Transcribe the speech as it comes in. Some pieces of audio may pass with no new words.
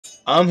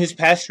His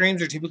past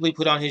streams are typically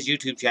put on his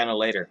YouTube channel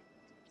later.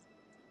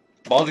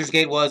 Baldur's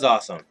Gate was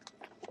awesome.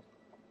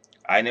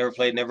 I never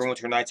played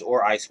Neverwinter Nights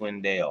or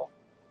Icewind Dale.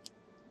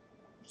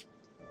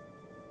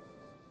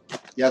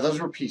 Yeah, those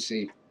were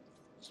PC.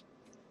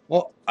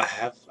 Well,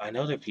 I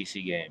know they're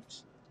PC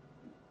games.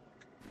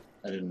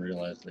 I didn't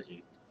realize that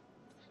you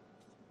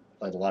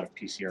played a lot of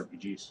PC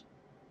RPGs.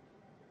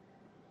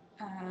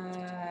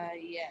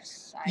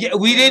 Yes. Yeah,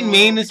 we didn't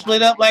mean to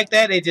split up like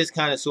that. It just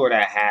kind of sort of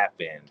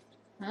happened.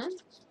 Huh?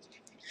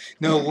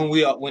 No, when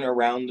we went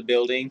around the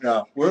building.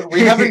 No,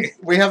 we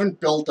haven't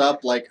built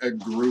up like a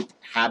group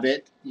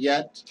habit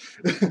yet.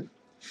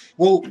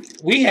 Well,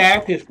 we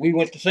have because we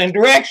went the same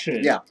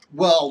direction. Yeah.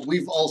 Well,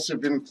 we've also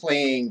been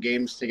playing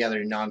games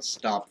together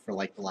nonstop for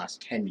like the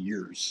last 10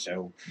 years.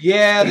 So.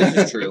 Yeah, this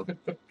is true.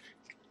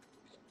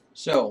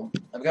 So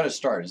I've got to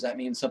start. Does that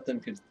mean something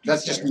could?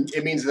 That's just.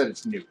 It means that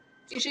it's new.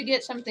 You should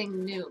get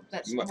something new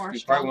that's more You stronger.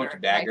 probably want the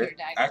dagger. Like your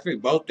dagger. Actually,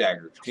 both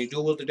daggers. Can you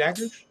duel with the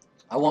daggers?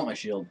 I want my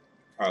shield.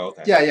 Oh,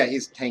 okay. Yeah,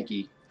 he's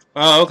tanky.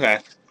 Oh, okay.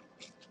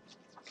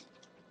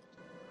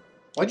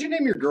 Why'd you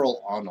name your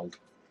girl Arnold?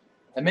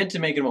 I meant to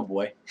make him a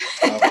boy.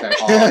 Okay.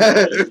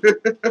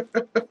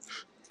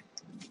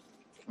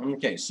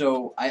 Okay,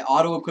 so I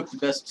auto-equip the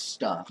best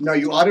stuff. No,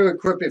 you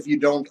auto-equip if you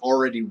don't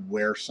already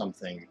wear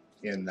something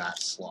in that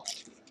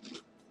slot.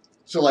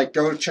 So, like,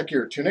 go check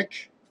your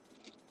tunic.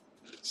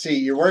 See,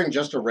 you're wearing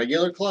just a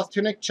regular cloth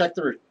tunic. Check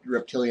the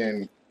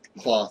reptilian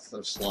cloth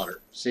of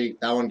slaughter. See,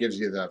 that one gives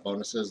you the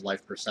bonuses,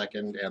 life per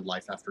second, and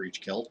life after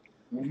each kill,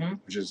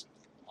 which is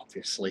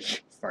obviously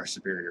far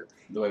superior.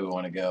 The way we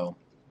want to go.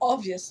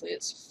 Obviously,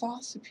 it's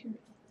far superior.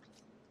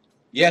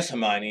 Yes,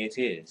 Hermione, it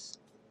is.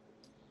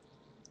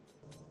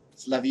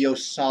 It's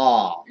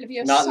Leviosa,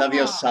 not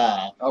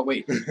Leviosa. Oh,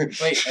 wait.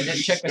 Wait, I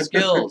didn't check my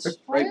skills.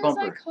 Why Right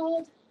bumper. is I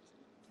called?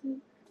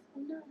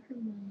 I'm not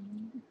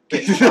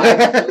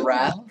Hermione.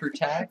 Wrath per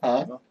tag?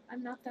 Huh?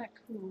 I'm not that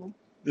cool.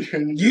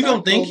 You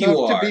don't think you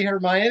are. To be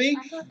Hermione?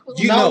 I'm not cool.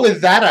 You Not know-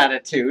 with that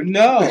attitude.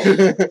 No.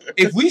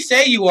 If we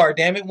say you are,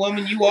 damn it,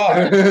 woman, you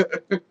are.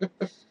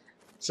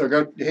 So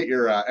go hit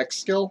your X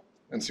skill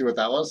and see what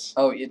that was.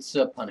 Oh, it's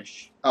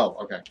punish. Oh,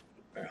 okay.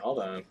 Right, hold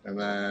on. And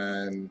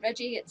then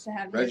Reggie gets to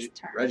have his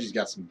turn. Reggie's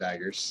got some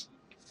daggers.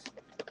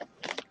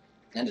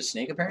 And a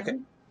snake, apparently?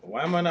 Okay.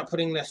 Why am I not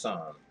putting this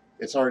on?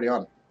 It's already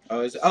on.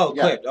 Oh,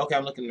 yeah. Clipped. Okay,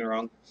 I'm looking in the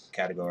wrong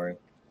category.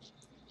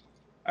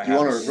 You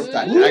want to recruit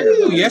that Ooh, dagger?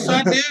 though. yes,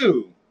 I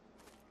do.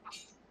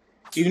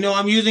 Even though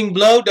I'm using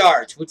blow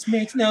darts, which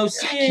makes no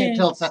sense. I can't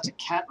tell if that's a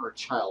cat or a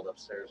child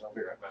upstairs. I'll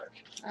be right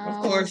back.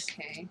 Of course.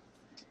 Okay.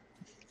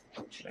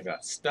 I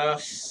got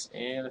stuffs,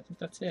 and I think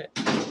that's it.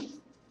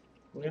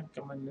 Yeah,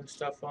 got my new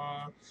stuff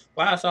on.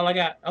 Wow, that's all I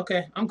got.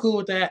 Okay, I'm cool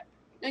with that.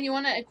 No, you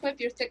want to equip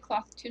your thick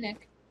cloth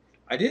tunic.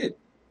 I did.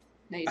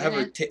 No, you I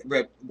have didn't.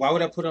 a why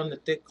would I put on the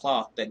thick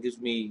cloth that gives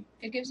me?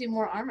 It gives you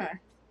more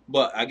armor.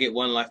 But I get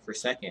 1 life per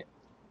second,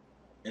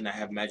 and I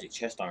have magic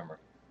chest armor.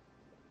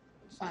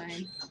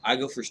 Fine. I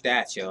go for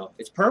stats, yo.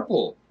 It's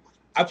purple.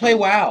 I play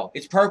WoW.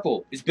 It's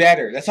purple. It's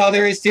better. That's all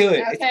there is to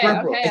it. It's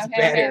purple. It's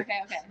better.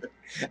 Okay.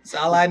 That's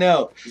all I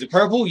know. Is it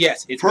purple?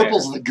 Yes, it's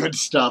Purple's better. the good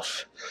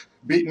stuff.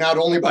 Beaten out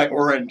only by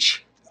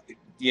orange.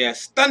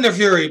 Yes, Thunder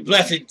Fury,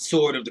 blessed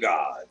sword of the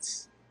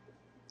gods.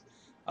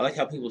 I like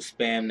how people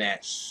spam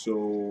that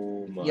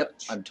so much. Yep,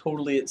 I'm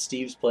totally at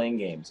Steve's playing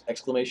games.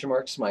 Exclamation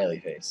mark, smiley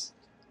face.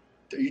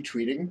 Are you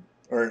tweeting?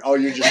 Or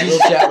you're just We'll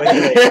chat with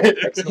you later.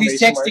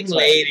 He's Exclamation mark, texting smiley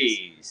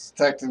ladies.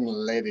 texting the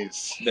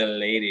ladies. The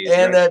ladies. face.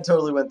 And right? that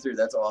totally went through.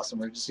 That's awesome.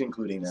 We're just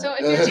including that. So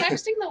if you're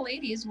texting the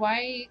ladies,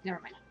 why? Never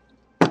mind.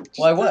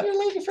 Why what? Your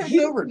lady friend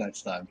over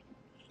next time.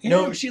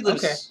 No, she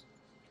lives. Okay.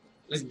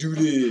 Let's do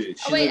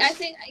this. Oh wait, lives I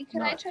think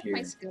can I not check here.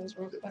 my skills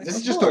real quick? This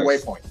is Of just a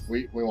course. waypoint.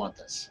 We want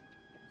this.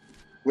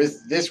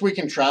 With this, we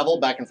can travel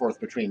back and forth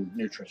between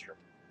New Tristram.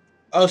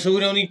 Oh, so we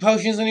don't need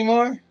potions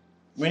anymore?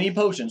 We need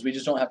potions. We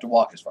just don't have to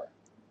walk as far.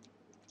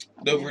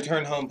 The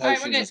return home All right,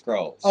 we're potions good. and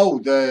scrolls. Oh,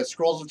 the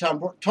Scrolls of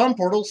Town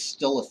Portal's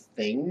still a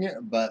thing,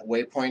 but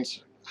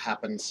waypoints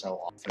happen so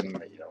often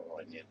that you don't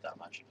really need it that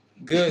much.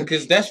 Good,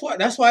 because that's why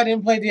I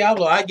didn't play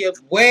Diablo. I get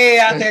way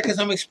out there because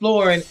I'm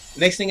exploring.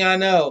 Next thing I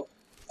know,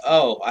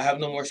 I have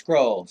no more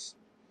scrolls.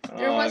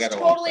 There I was gotta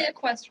walk totally a back.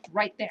 quest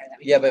right there. That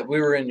we Yeah, did. but we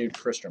were in New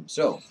Tristram,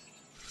 so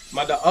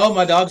My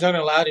dogs aren't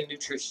allowed in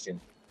nutrition.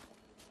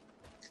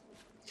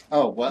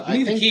 Oh, well, We I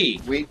need a think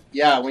key. we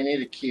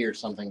need a key or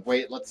something.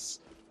 Wait, let's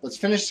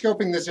finish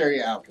scoping this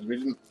area out because we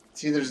didn't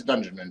see there's a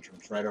dungeon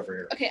entrance right over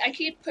here. Okay, I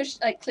keep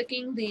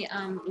clicking the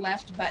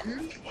left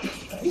button.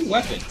 Ooh,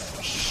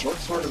 weapons. Short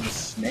sword of the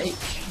snake.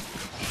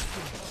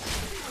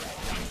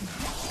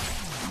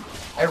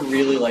 I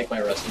really like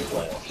my rusty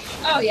flail.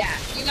 Oh yeah,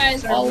 you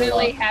guys are I'll,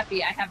 really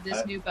happy I have this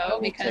I- new I bow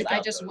will because take I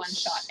out just those.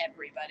 one-shot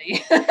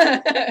everybody.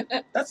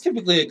 That's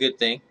typically a good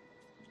thing.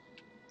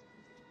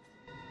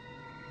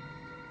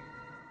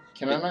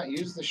 Can I not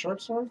use the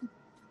short sword?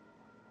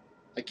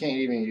 I can't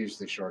even use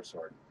the short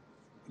sword.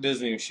 It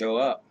doesn't even show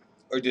up.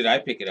 Or did I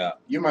pick it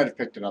up? You might have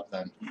picked it up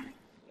then.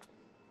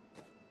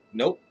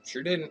 Nope,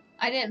 sure didn't.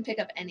 I didn't pick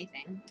up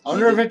anything. I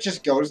wonder if it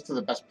just goes to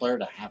the best player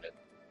to have it.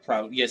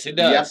 Probably. Yes, it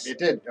does. Yep, it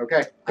did.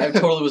 Okay. I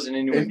totally wasn't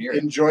anywhere near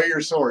it. Enjoy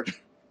your sword.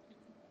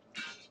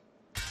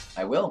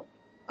 I will.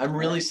 I'm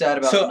really sad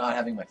about So- not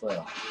having my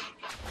flail.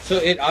 So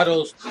it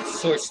auto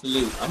sorts the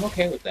loot. I'm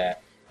okay with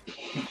that.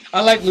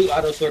 I like loot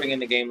auto sorting in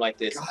the game like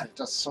this. God, it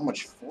does so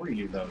much for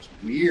you, though. It's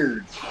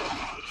weird.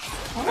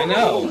 I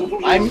know.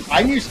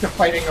 I'm used to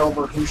fighting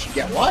over who should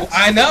get what.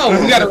 I know.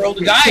 We gotta roll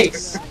the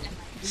dice.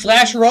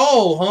 Slash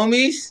roll,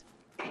 homies.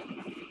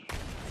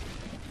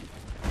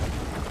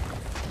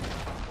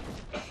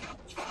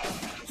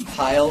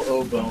 Pile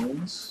o'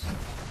 bones.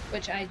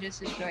 Which I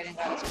just destroyed and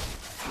got.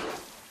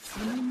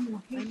 I need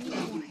more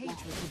hatred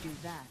to do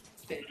that.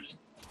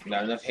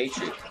 Not enough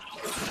hatred.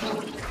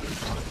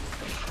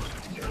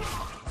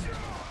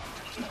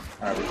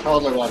 Alright, we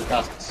totally walked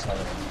past the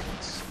southern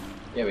entrance.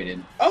 Yeah, we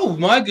did. Oh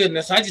my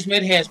goodness! I just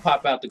made hands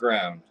pop out the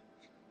ground.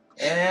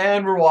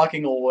 And we're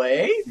walking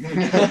away.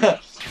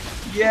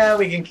 Yeah,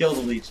 we can kill the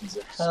legions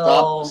of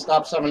hell.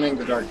 Stop summoning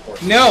the dark force.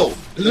 No!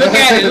 Look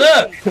at it!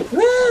 Look!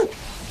 Woo!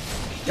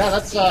 Yeah,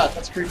 that's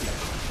creepy. You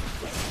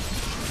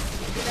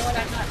know what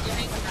I'm not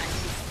doing?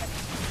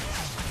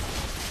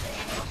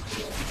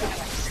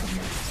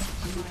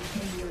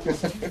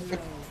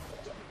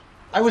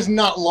 I was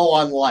not low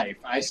on life.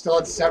 I still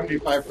had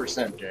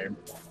 75% game.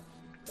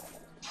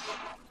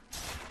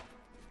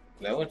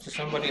 That went to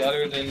somebody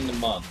other than the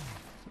monk.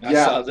 I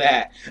Yeah. saw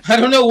that. I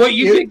don't know what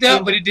you It- picked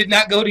up, it- but it did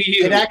not go to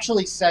you. It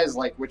actually says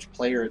like which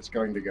player it's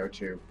going to go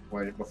to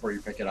before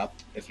you pick it up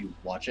if you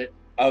watch it.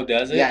 Oh,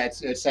 does it? Yeah,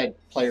 it said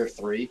player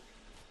 3.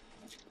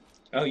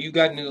 Oh, you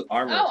got new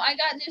armor. Oh, I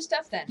got new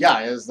stuff then. Yeah,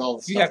 it was all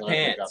the You stuff got that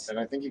I picked pants. up, and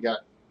I think you got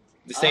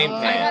The same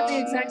I got pants.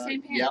 the exact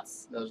same Yep,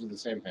 pants. those are the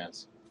same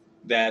pants.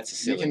 That's a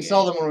silly You can game.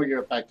 sell them when we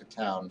get back to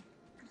town.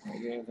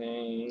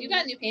 You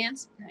got new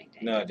pants? No, I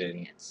didn't. No, I get new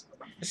didn't. Pants.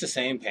 It's the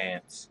same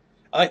pants.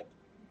 I like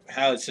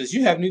how it says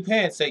you have new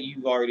pants that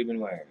you've already been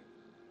wearing.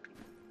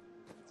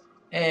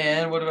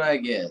 And what did I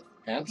get?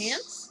 Pants?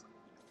 Pants?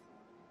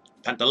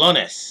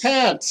 Pantalones.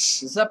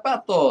 Pants!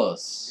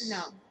 Zapatos.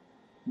 No.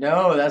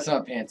 No, that's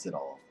not pants at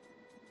all.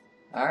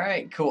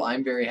 Alright, cool.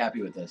 I'm very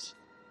happy with this.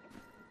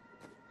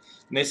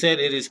 And they said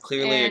it is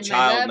clearly a And my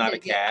child, love not a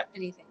didn't get cat.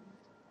 Anything.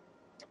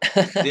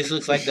 This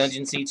looks like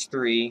Dungeon Siege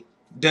 3.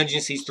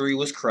 Dungeon Siege 3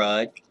 was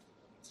crud.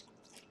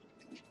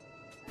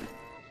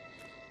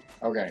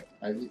 Okay.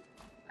 I'm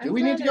Do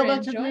we need to glad go they're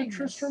back to enjoying New this.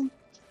 Tristram?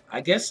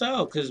 I guess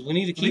so, because we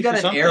need to keep We got for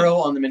an something. arrow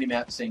on the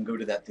minimap saying go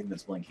to that thing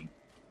that's blinking.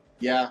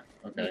 Yeah.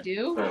 You Okay.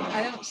 do? Fair enough.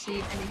 I don't see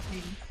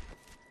anything.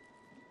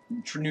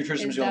 New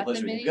Tristram's Is the only that place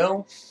the we need to mini?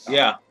 go.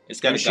 Yeah, it's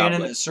got a Shannon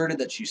goblet. asserted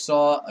that she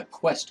saw a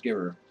quest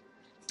giver.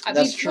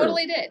 That's We true.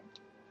 totally did.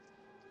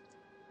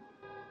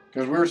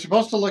 Because we were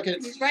supposed to look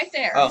at... He's right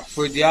there. Oh,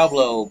 for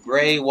Diablo,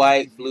 gray,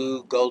 white,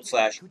 blue, gold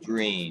 /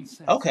 green.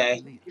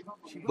 Okay.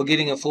 But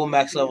getting a full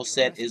max level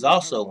set is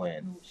also a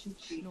win.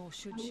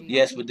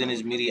 Yes, but then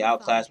is MIDI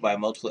outclassed by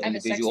multiple I have a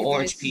individual sexy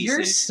orange voice. You're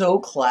pieces. so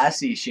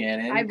classy,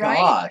 Shannon. I right?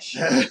 Gosh.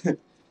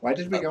 Why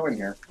did we go in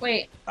here?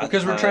 Wait,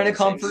 Because we're trying to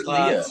comfort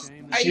Leah.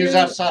 Are She was you-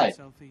 outside.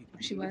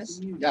 she was.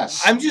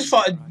 Yes. I'm just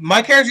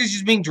my character's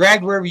just being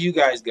dragged wherever you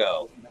guys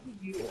go.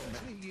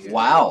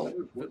 Wow.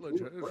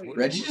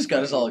 Reggie just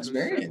got us all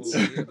experience.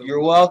 You're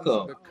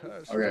welcome.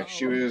 Okay,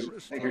 she was...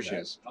 Here she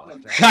is.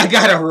 I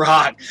got a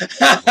rock.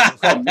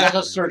 Come, let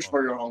us search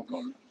for your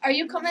uncle. Are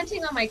you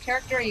commenting on my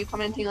character or are you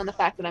commenting on the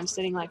fact that I'm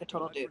sitting like a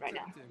total dude right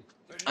now?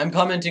 I'm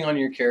commenting on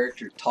your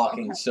character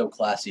talking so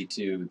classy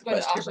to the Good,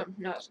 quest giver. awesome.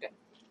 No, it's good.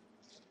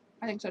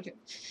 I think so too.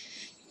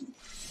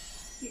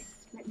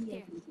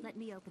 Let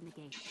me open the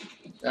gate.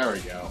 There we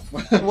go.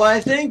 Why,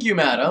 thank you,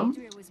 madam.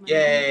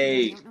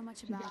 Yay.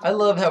 I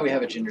love how we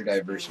have a gender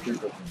diverse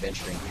group of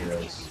adventuring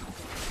heroes.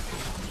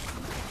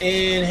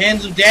 In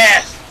Hands of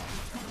Death.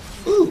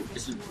 Ooh,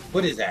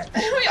 what is that?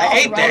 we I all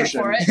ate run that.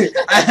 for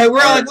it.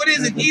 We're all like, what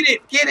is it? Eat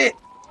it. Get it.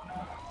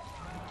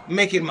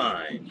 Make it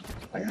mine.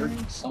 I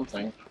heard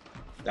something.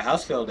 The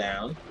house fell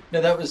down. No,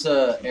 that was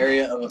a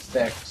area of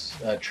effect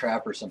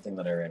trap or something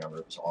that I ran over.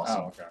 It was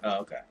awesome. Oh, okay. Oh,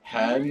 okay.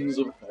 Hands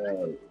of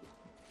hell.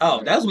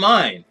 Oh, that was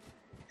mine.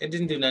 It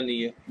didn't do nothing to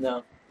you.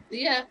 No.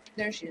 Yeah,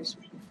 there she is.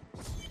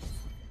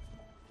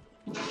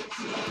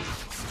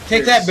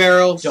 Take that,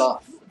 barrels.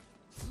 Duff.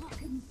 Look, a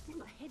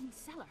hidden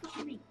cellar.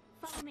 Hurry,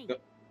 follow me.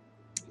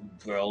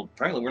 Well,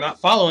 apparently we're not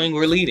following,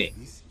 we're leading.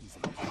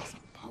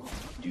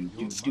 Do,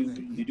 do, do, do,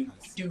 do, do, do,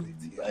 do, do,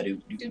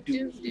 do, do,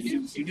 do,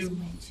 do,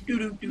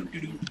 do, do, do,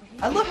 do.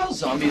 I love how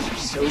zombies are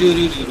so. Wow,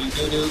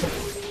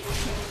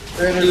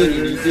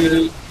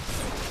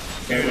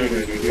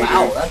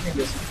 that thing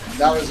just.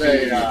 That was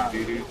a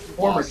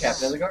Former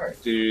captain of the guard.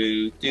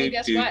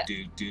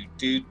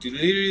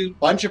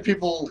 bunch of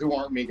people who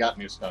aren't me got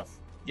new stuff.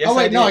 Yes, oh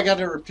wait, no, I did. got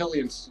a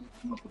Reptilian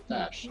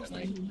stash. And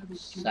I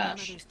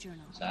stash.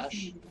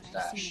 Sash?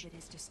 Stash. It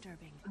is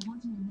disturbing.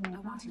 I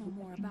want to know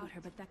more about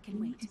her, but that can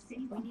wait. We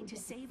need to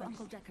save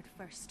Uncle Deckard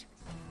first.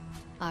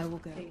 I will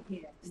go.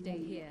 Stay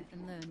here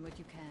and learn what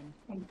you can.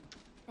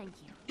 Thank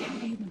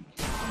you.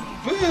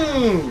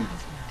 Boom!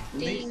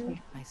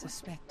 Ding. I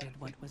suspected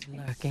what was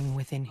lurking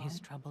within his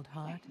troubled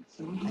heart.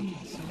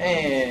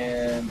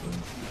 And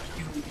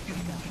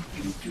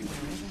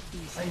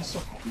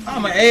Oh,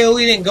 my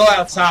AoE didn't go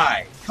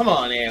outside. Come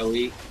on,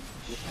 AoE.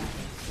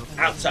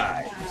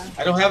 Outside.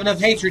 I don't have enough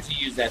hatred to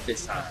use that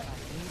this time.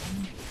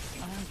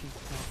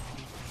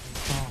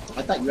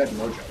 I thought you had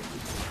mojo.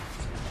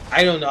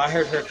 I don't know. I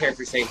heard her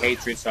character say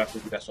hatred, so I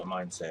figured that's what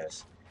mine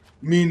says.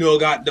 Me no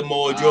got the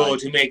mojo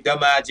to make the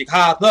magic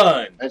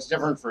happen. It's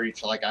different for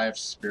each. Like I have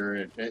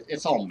spirit.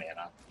 It's all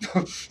mana.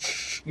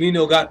 Me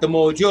no got the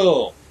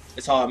mojo.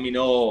 It's all me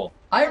know.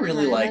 I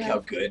really like how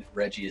good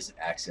Reggie is at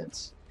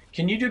accents.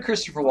 Can you do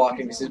Christopher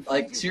Walken?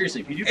 Like, seriously,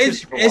 if you do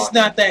Christopher Walken... It's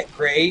not that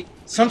great.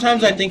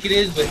 Sometimes I think it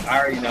is, but I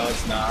already know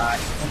it's not.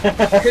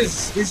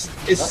 Because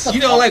it's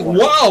you know, like,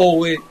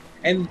 whoa!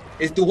 And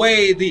it's the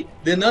way the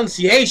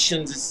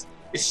enunciations,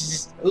 it's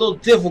just a little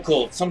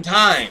difficult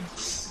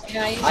sometimes.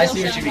 Yeah, I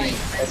see what you mean.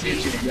 I see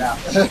what you mean.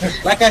 Yeah.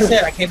 Like I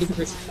said, I can't do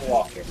Christopher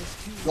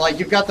Walken. Like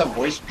you've got the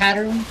voice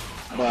pattern,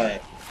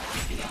 but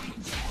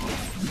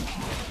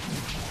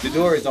the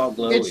door is all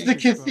glowy. it's the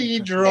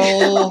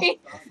cathedral.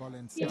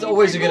 It's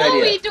always a good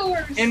idea. Glowy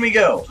doors. In we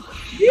go.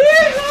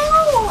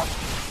 Yeah.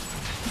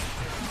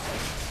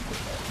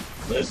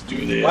 Let's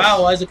do this.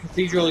 Wow, why is the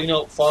cathedral, you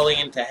know, falling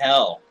into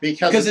hell?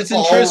 Because it's in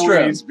always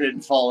Tristram. been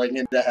falling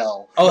into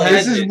hell. Oh, this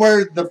has is it?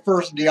 where the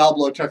first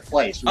Diablo took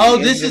place. Oh,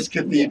 in this is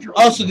cathedral.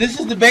 Oh, so this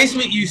is the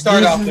basement you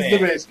start off in. This is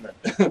the basement.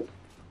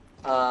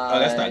 Oh,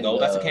 that's not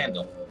gold. That's a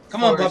candle.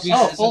 Come on, puppies.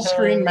 Oh, full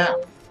screen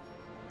map.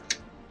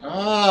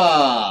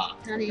 Ah.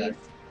 Honey. Okay.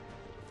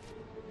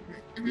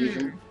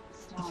 Mhm.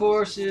 The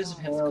forces of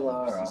hell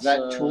are Is that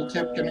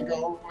tooltip gonna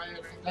go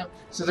away?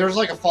 So there's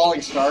like a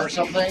falling star or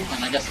something,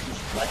 and I guess it's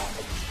just like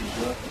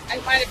I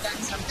might have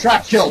done something.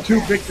 trap kill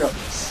 2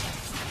 victims.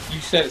 You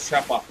set a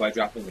trap off by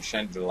dropping the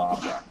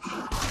chandelier.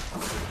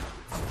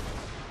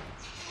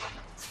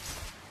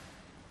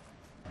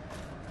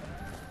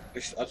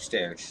 It's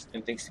upstairs,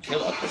 and things to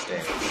kill up the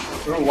stairs.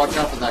 Ooh, watch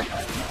out for that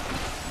guy.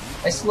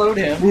 I slowed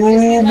him.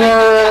 Boomer!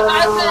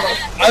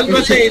 I was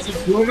gonna say, is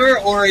it boomer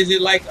or is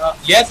it like?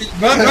 Yes, it's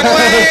run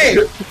away!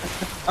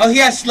 Oh, he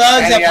has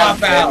slugs that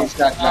pop out. He's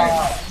got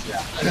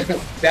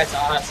Oh, that's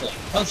awesome.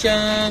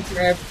 Potion for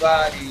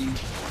everybody.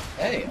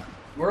 Hey,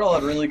 we're all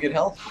at really good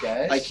health,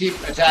 guys. I keep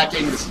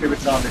attacking the stupid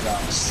zombie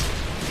dogs.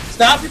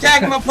 Stop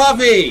attacking my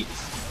puppies!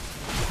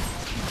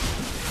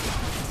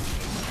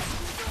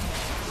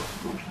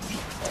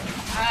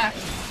 Ah,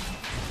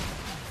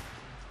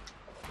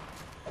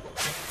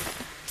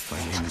 My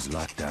name is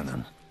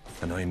Lockdannon,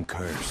 and I am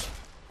cursed.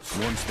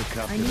 Once the I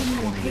captain need of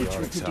more King hatred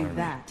Leoric's to do army,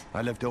 that.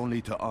 I left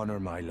only to honor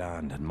my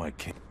land and my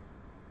king.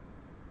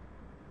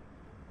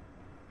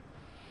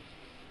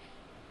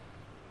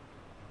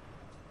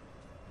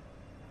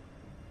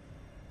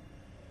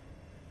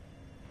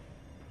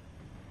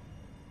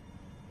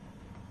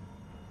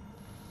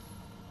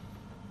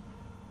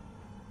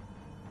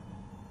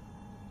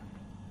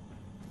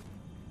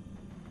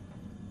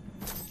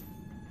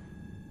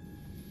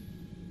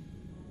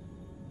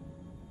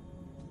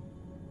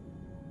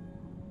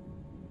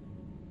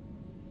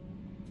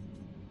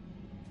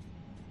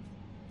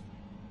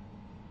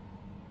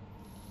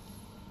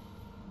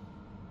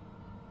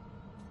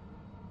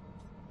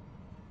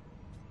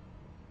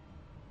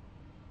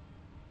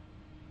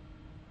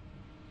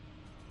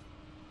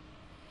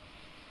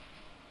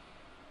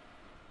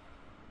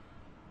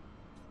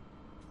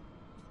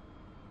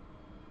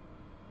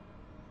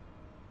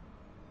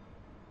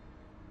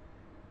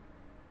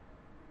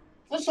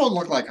 Those don't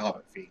look like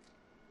hobbit feet.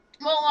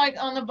 well, like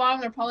on the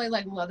bottom, they're probably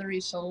like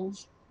leathery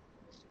soles.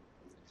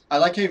 I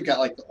like how you've got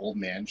like the old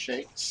man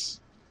shakes.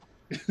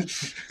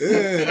 I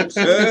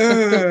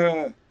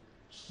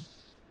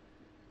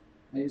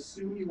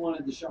assume you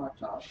wanted the shock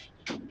top.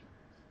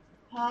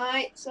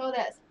 Hi, so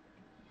that's.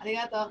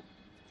 Arigato.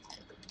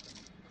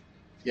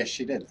 Yes,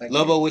 she did. Thank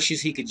Lobo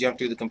wishes he could jump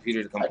through the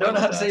computer to come. I don't know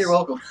how to say you're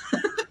welcome.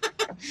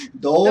 you.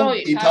 Do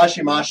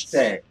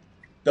itashimashite.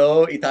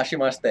 Do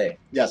itashimashite.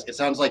 Yes, it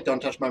sounds like don't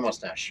touch my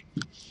mustache.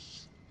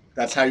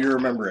 That's how you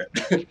remember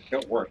it.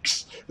 It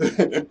works. Okay,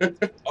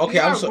 You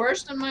I'm are so.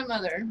 worse than my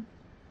mother.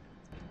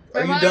 Are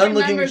My you mother done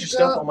looking at your remembers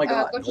stuff? Oh my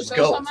god. Gochu Let's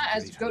go. Sama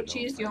as goat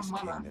cheese to your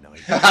mama.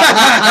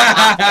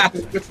 I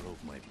drove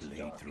my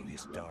blade through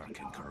his dark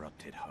and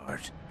corrupted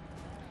heart.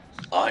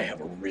 I have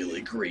a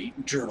really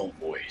great journal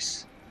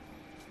voice.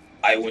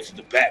 I went to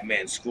the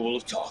Batman School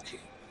of Talking.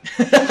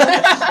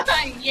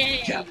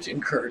 Yay! Captain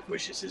Kirk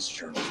wishes his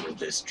journals were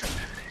this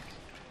dramatic.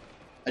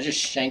 I just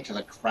shanked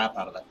the crap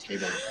out of that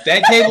table.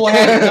 That table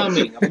had it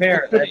coming,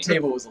 apparently. That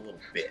table was a little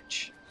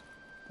bitch.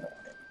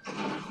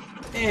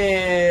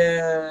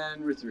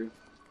 And we're through.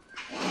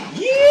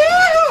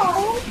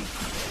 Yeah!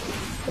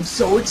 I'm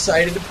so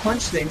excited to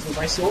punch things with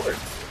my sword.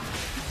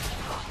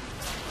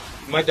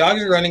 My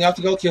dogs are running out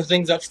to go kill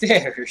things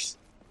upstairs.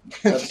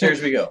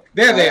 Upstairs we go.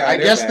 There they are. I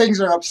they're guess back. things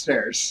are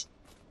upstairs.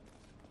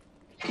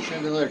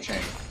 Chandelier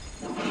chain.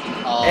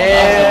 Oh,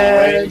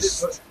 And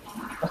that's a waste.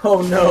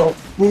 oh no,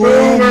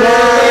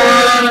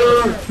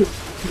 Boomer!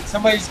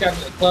 Somebody's got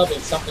a club or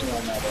something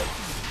or another.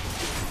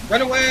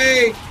 Run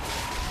away!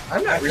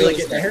 I'm not I really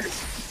feel getting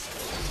this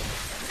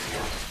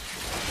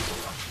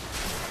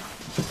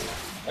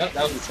hurt. Oh,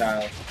 that was a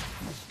child.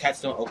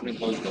 Cats don't open and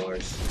close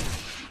doors.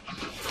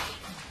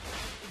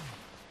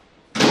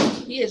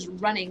 He is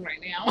running right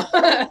now.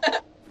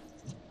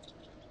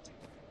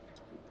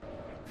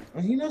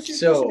 Well, he knows you're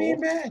So- supposed to be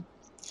in bed.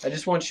 I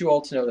just want you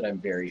all to know that I'm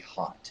very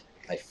hot.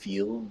 I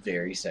feel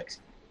very sexy.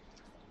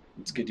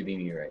 It's good to be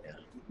me right now.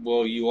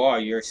 Well, you are.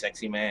 You're a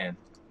sexy man.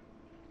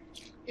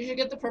 You should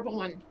get the purple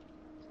one.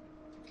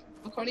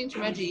 According to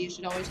Reggie, you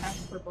should always have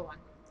the purple one.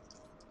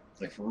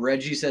 If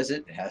Reggie says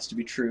it, it has to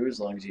be true as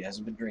long as he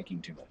hasn't been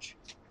drinking too much.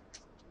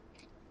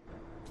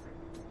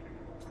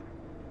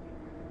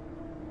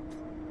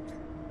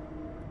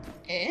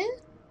 Eh?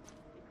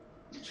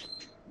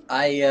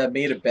 I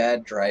made a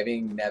bad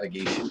driving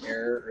navigation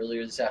error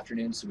earlier this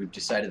afternoon, so we've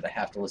decided I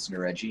have to listen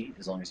to Reggie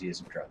as long as he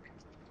isn't drunk.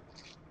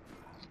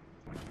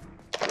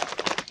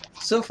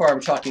 So far, I'm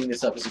chalking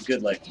this up as a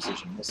good life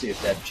decision. We'll see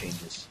if that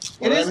changes.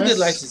 It is a good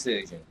life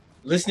decision.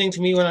 Listening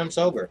to me when I'm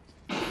sober.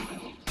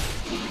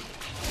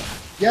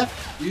 Yeah,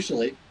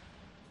 usually.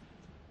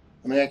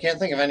 I mean, I can't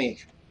think of any.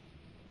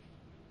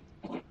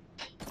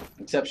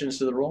 Exceptions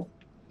to the rule?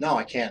 No,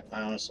 I can't.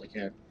 I honestly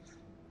can't.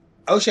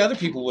 I wish other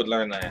people would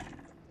learn that.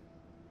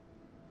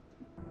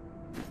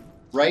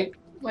 Right?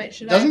 Wait,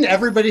 should Doesn't I?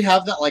 everybody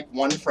have that, like,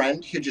 one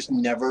friend who just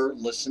never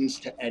listens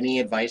to any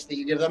advice that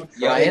you give them?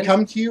 Yeah. They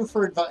come to you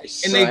for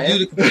advice. And they do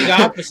the complete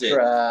opposite.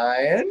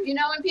 Brian? You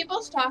know, when people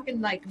talk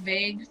in like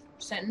vague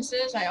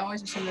sentences, I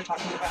always assume they're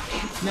talking about me.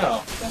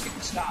 No. So if you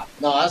could stop.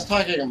 No, I was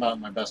talking about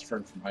my best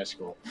friend from high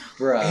school.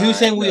 Brian. He was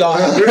saying we all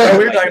we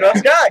were talking about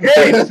Scott.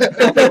 Great!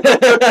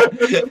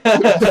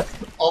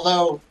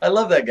 Although, I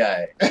love that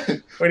guy.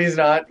 When he's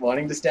not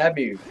wanting to stab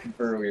me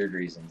for weird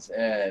reasons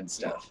and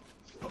stuff.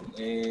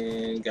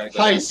 And gotta go.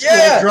 high school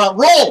Yeah! drop.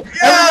 Roll!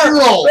 Yeah!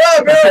 Everybody roll!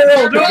 Yeah,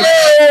 barrel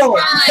roll!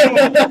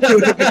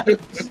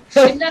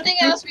 If nothing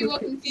else, we will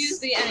confuse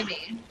the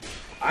enemy.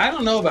 I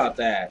don't know about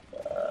that.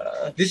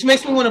 This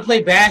makes me want to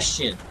play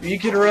Bastion. You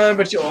can run,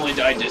 but you only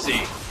die dizzy.